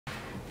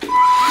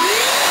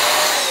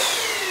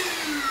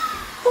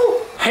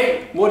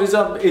what is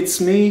up?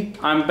 It's me.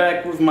 I'm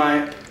back with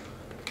my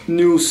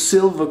new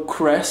silver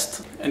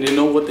crest. And you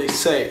know what they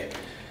say,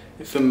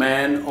 if a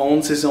man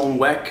owns his own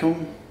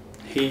vacuum,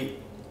 he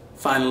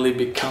finally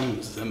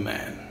becomes a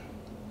man.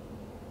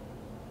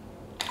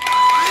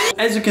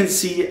 As you can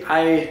see,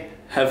 I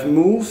have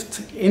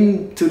moved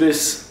into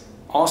this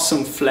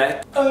awesome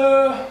flat,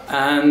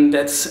 and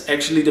that's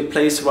actually the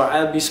place where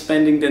I'll be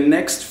spending the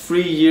next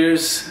 3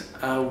 years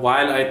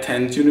while I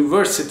attend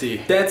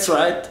university. That's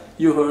right,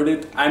 you heard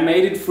it, I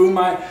made it through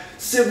my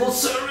civil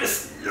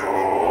service.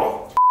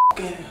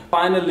 Okay.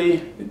 Finally,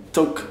 it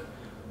took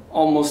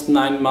almost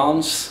 9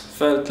 months,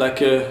 felt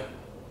like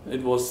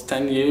it was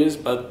 10 years,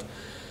 but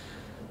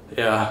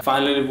yeah,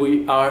 finally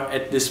we are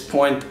at this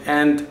point.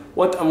 And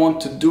what I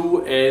want to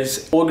do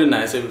is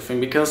organize everything,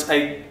 because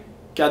I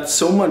got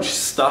so much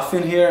stuff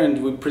in here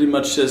and we pretty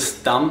much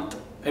just dumped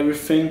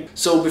everything.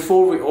 So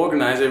before we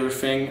organize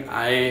everything,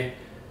 I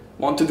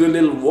want to do a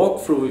little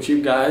walkthrough with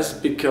you guys,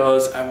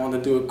 because I want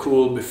to do a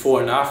cool before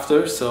and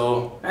after.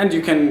 So, and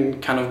you can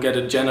kind of get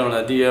a general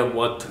idea of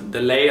what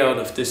the layout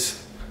of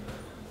this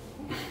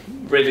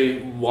really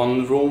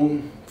one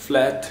room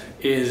flat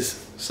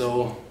is.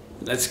 So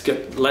let's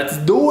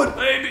do it,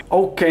 baby.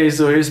 Okay,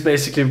 so here's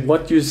basically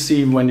what you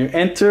see when you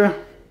enter.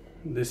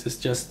 This is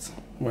just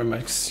where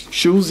my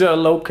shoes are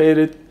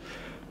located.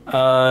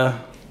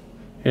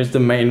 Here's the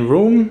main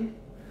room.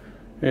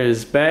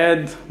 Here's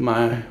bed,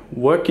 my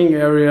working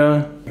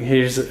area.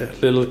 Here's a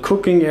little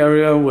cooking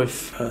area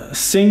with a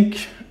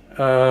sink,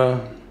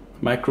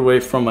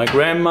 microwave from my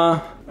grandma.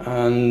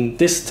 And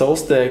this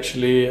toaster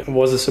actually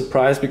was a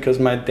surprise because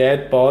my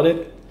dad bought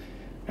it,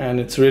 and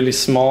it's really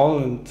small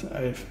and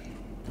I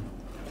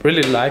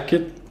really like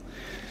it.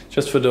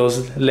 Just for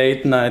those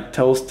late night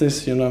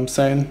toasters, you know what I'm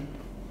saying?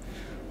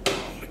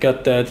 We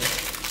got that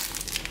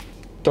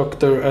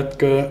Dr.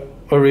 Oetker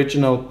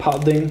original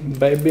pudding,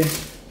 baby.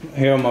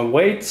 Here are my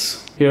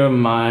weights. Here are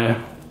my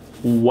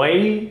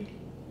whey.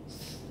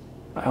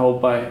 I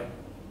hope I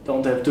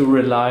don't have to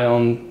rely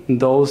on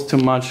those too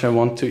much. I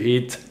want to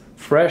eat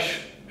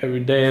fresh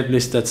every day, at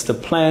least that's the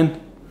plan.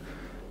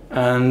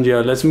 And yeah,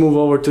 let's move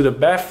over to the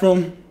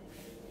bathroom.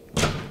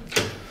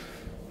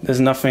 There's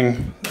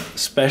nothing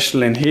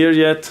special in here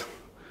yet.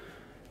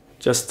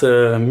 Just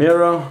a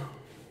mirror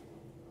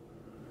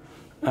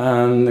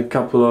and a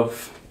couple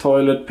of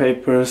toilet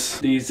papers.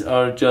 These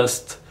are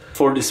just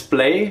for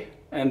display,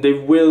 and they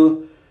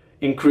will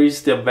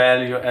increase their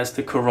value as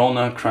the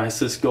corona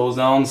crisis goes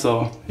on.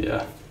 So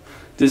yeah,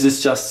 this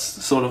is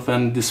just sort of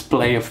a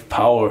display of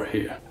power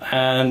here.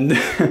 And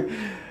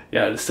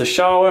yeah, it's the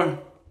shower.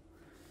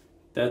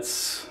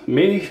 That's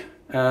me.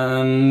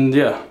 And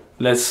yeah,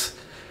 let's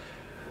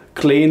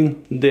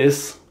clean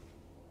this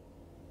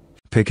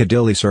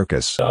Piccadilly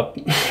Circus up.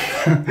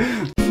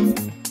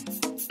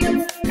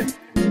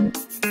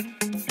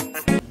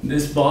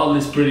 This bottle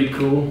is pretty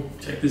cool.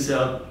 Check this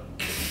out.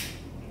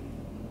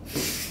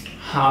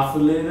 Half a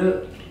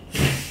liter,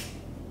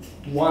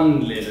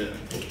 1 liter.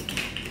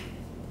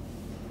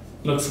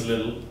 Looks a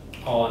little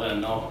odd, I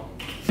know.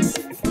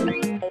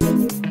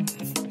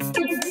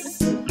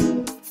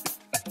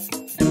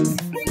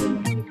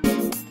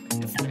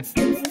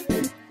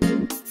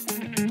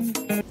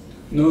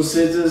 New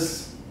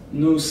scissors,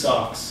 new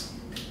socks.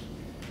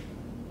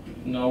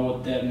 You know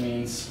what that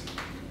means.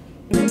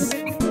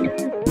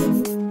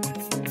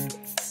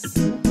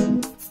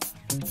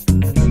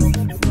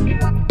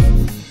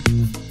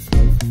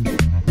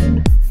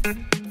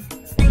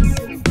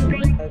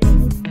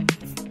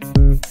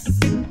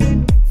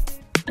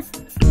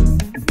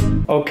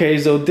 Okay,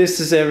 so this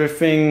is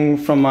everything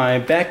from my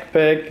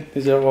backpack.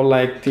 These are all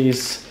like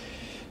these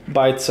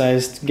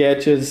bite-sized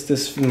gadgets.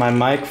 This is my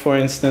mic, for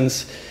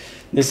instance.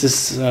 This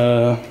is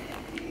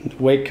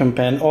Wacom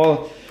pen.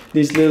 All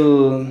these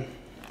little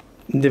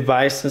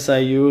devices I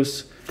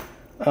use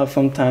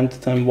from time to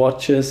time,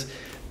 watches.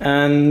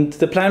 And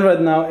the plan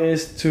right now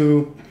is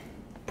to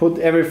put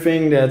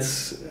everything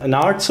that's an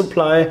art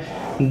supply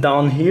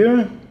down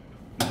here.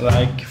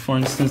 Like, for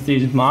instance,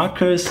 these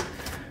markers.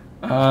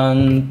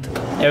 And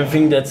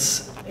everything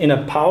that's in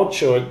a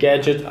pouch or a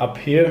gadget up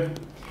here,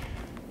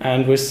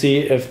 and we'll see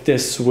if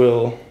this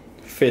will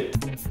fit.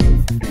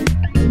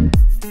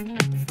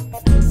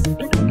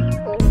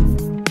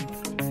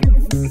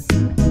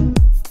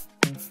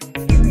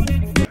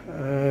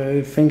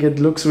 I think it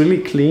looks really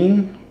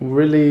clean,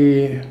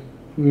 really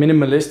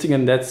minimalistic,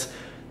 and that's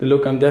the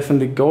look I'm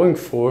definitely going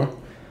for.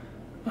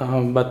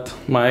 But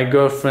my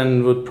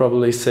girlfriend would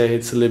probably say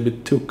it's a little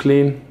bit too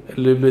clean,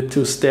 a little bit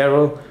too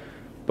sterile.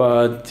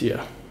 But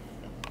yeah,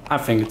 I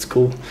think it's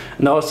cool.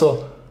 And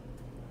also,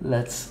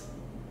 let's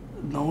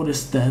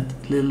notice that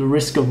little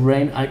Risk of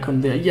Rain icon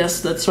there.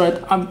 Yes, that's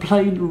right, I'm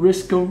playing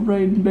Risk of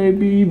Rain,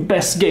 baby.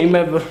 Best game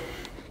ever.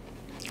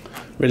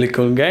 Really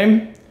cool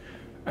game.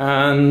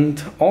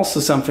 And also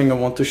something I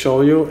want to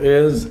show you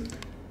is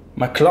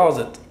my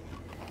closet.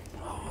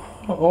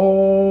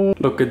 Oh,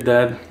 look at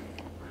that.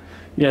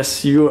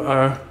 Yes, you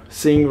are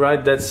seeing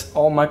right, that's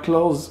all my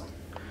clothes.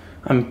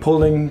 I'm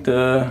pulling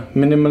the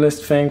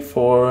minimalist thing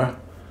for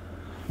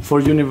For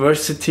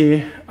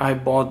university, I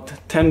bought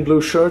 10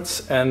 blue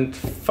shirts and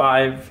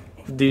 5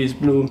 of these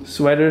blue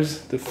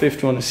sweaters. The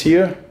 5th one is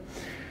here.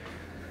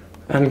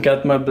 And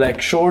got my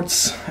black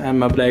shorts and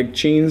my black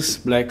jeans,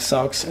 black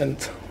socks and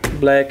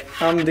black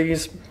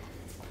undies.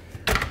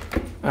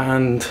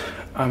 And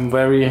I'm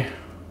very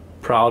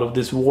proud of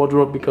this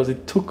wardrobe because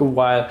it took a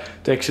while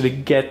to actually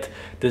get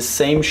the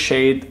same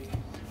shade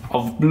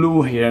of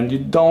blue here, and you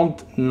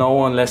don't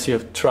know unless you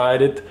have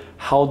tried it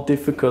how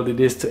difficult it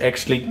is to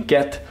actually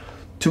get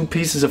 2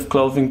 pieces of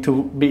clothing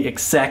to be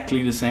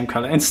exactly the same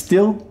color. And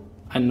still,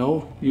 I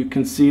know you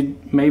can see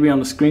it maybe on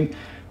the screen,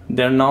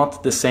 they're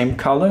not the same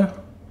color,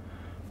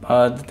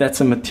 but that's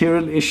a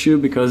material issue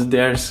because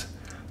there's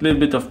a little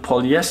bit of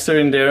polyester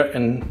in there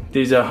and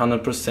these are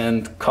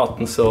 100%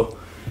 cotton, so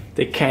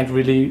they can't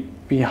really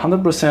be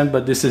 100%,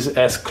 but this is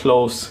as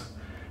close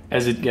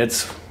as it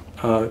gets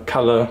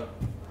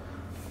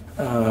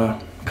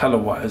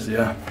color-wise,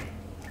 yeah.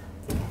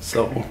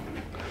 So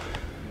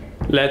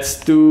let's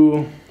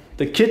do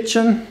the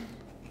kitchen,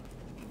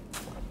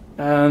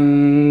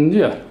 and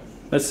yeah,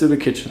 let's do the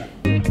kitchen.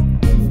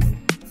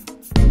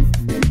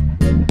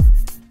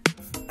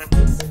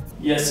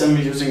 Yes, I'm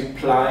using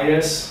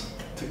pliers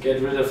to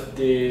get rid of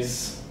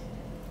these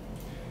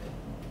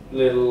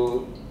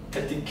little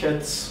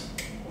etiquettes,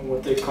 or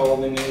what they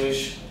call in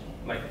English,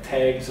 like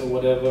tags or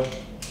whatever.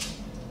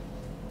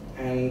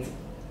 And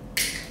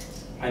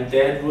my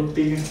dad would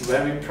be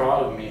very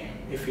proud of me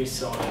if he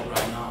saw it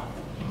right now.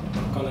 I'm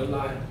not gonna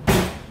lie.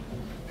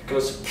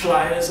 Because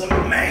pliers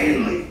are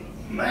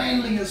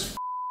mainly as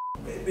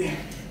baby.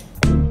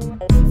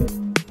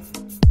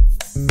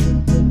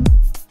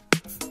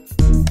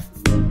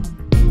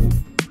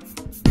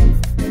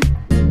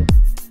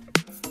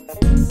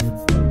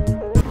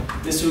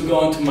 This will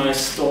go into my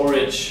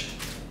storage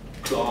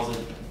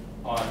closet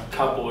or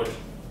cupboard.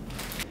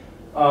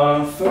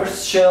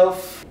 First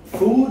shelf,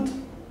 food,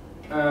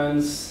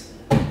 and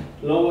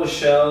lower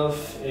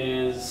shelf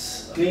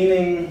is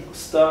cleaning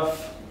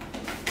stuff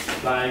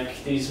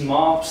like these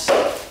mops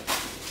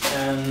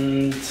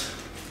and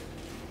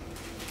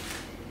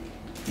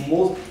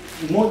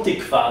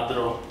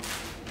multiquadro.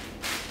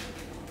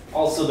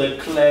 Also the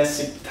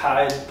classic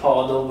Tide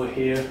pod over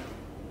here.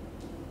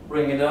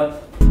 Bring it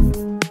up.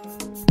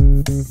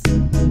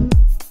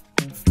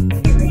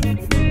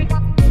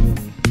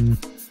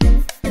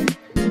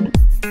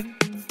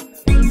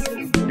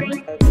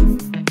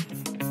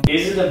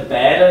 Is it a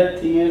bad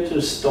idea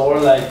to store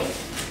like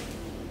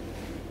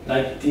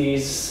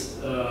these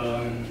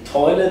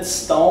toilet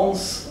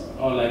stones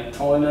or like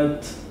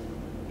toilet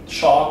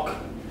chalk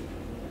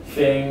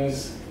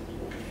things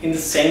in the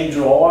same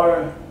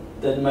drawer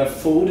that my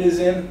food is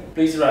in?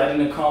 Please write in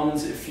the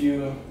comments if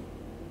you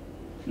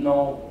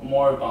know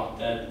more about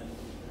that.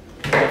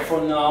 But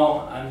for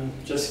now, I'm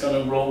just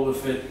gonna roll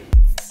with it.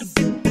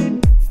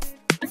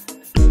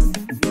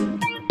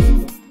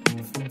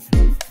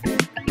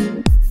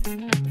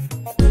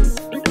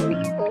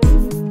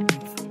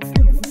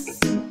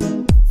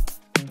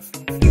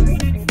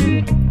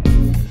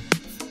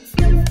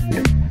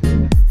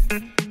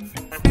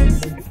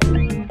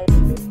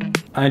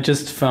 I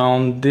just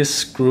found this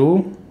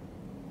screw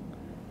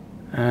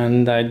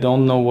and I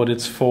don't know what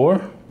it's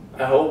for.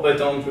 I hope I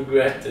don't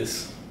regret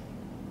this.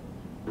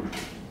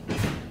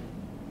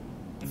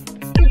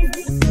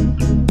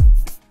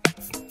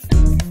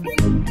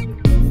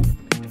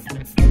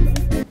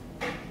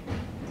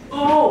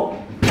 Oh!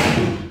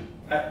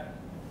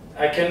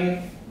 I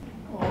can...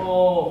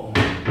 Oh!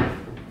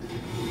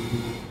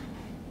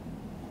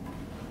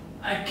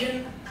 I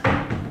can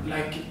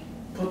like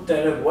put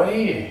that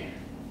away.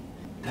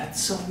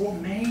 That's so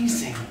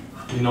amazing.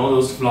 You know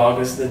those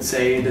vloggers that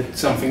say that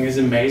something is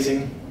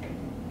amazing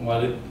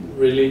while it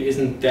really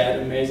isn't that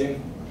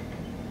amazing?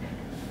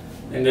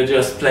 And they're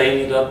just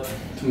playing it up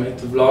to make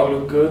the vlog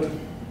look good?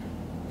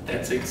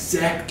 That's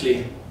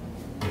exactly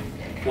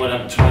what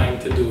I'm trying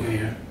to do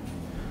here.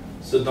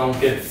 So don't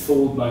get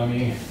fooled by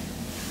me.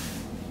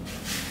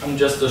 I'm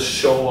just a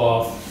show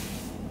off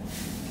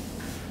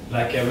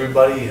like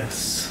everybody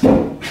else.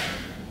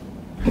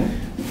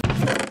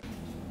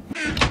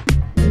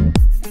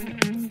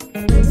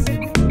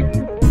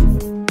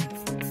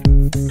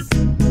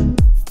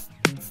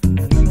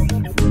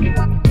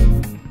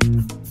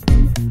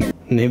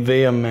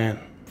 Nivea man,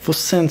 for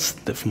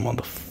sensitive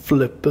mother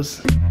flippers.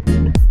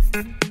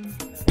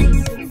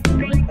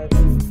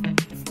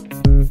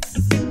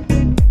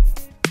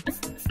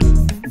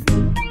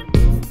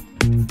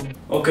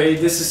 Okay,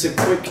 this is a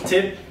quick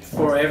tip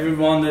for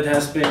everyone that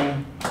has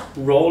been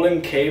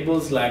rolling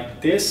cables like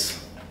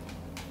this.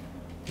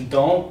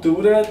 Don't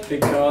do that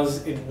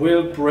because it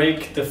will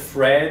break the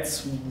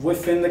threads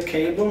within the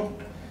cable.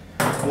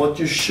 What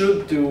you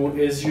should do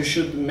is you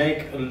should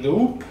make a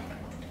loop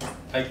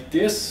like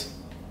this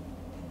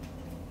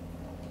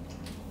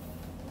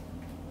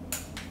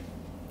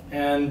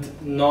and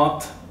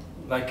not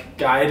like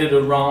guide it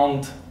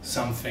around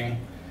something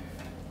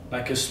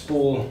like a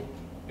spool,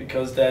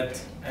 because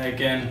that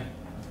again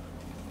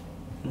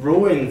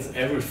ruins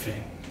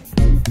everything.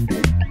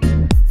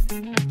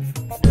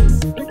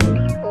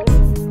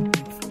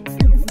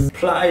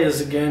 pliers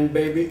again,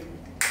 baby.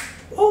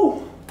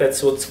 Oh,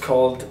 that's what's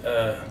called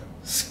a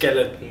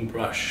skeleton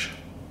brush.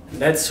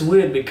 And that's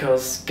weird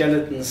because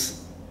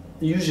skeletons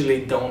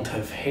usually don't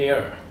have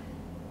hair.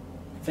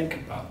 Think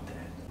about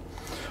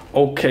that.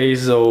 Okay,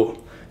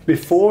 so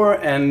before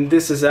and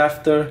this is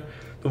after,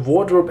 the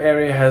wardrobe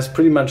area has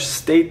pretty much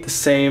stayed the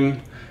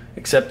same,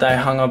 except I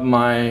hung up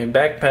my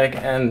backpack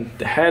and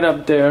the hat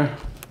up there.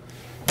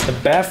 The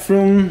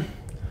bathroom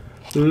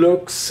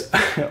looks,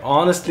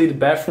 honestly, the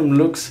bathroom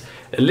looks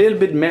a little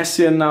bit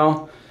messier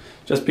now,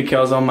 just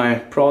because all my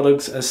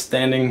products are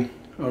standing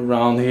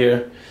around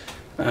here.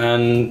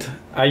 And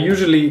I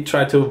usually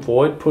try to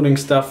avoid putting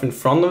stuff in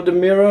front of the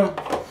mirror,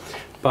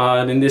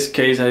 but in this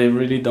case I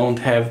really don't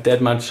have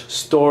that much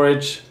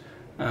storage.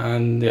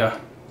 And yeah,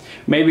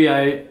 maybe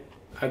I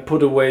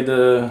put away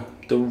the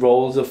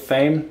rolls of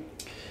fame,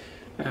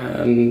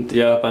 and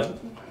yeah, but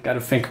gotta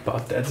think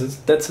about that.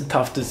 That's a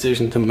tough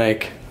decision to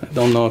make. I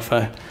don't know if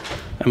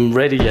I'm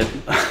ready yet.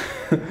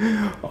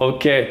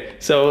 Okay,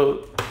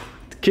 so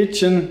the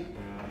kitchen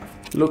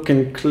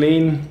looking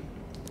clean,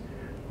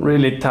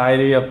 really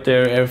tidy up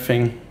there.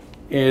 Everything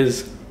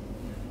is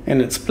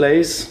in its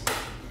place,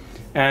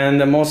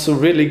 and I'm also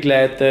really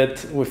glad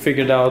that we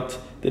figured out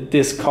that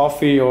this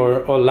coffee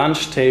or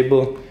lunch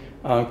table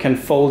can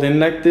fold in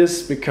like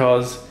this,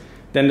 because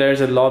then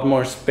there's a lot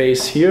more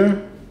space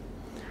here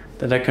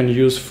that I can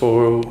use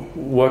for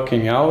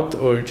working out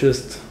or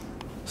just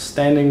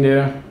standing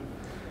there.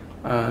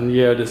 And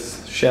yeah,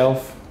 this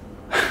shelf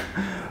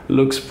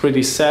looks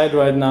pretty sad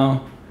right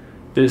now.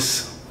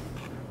 This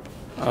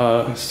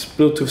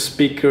Bluetooth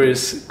speaker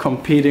is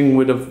competing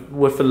with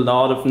a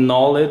lot of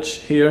knowledge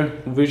here,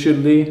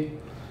 visually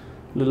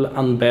a little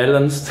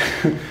unbalanced.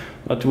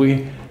 But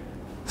we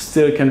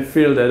still can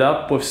fill that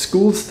up with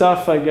school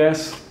stuff, I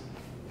guess.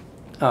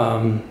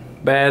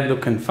 Bed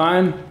looking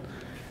fine.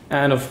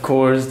 And of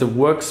course the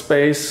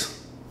workspace.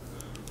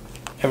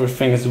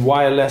 Everything is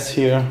wireless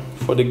here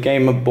for the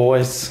gamer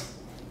boys.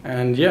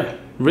 And yeah,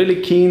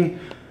 really keen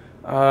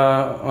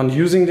on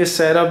using this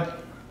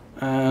setup.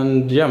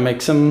 And yeah,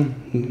 make some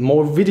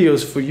more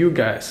videos for you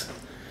guys.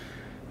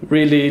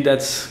 Really,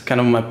 that's kind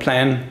of my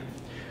plan,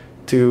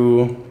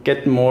 to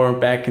get more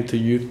back into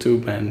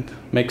YouTube and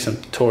make some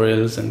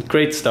tutorials and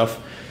great stuff.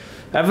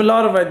 I have a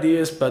lot of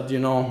ideas, but you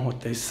know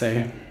what they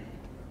say.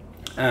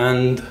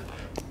 And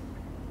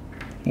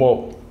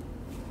whoa,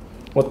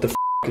 what the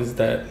f is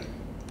that?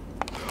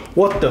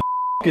 What the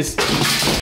f is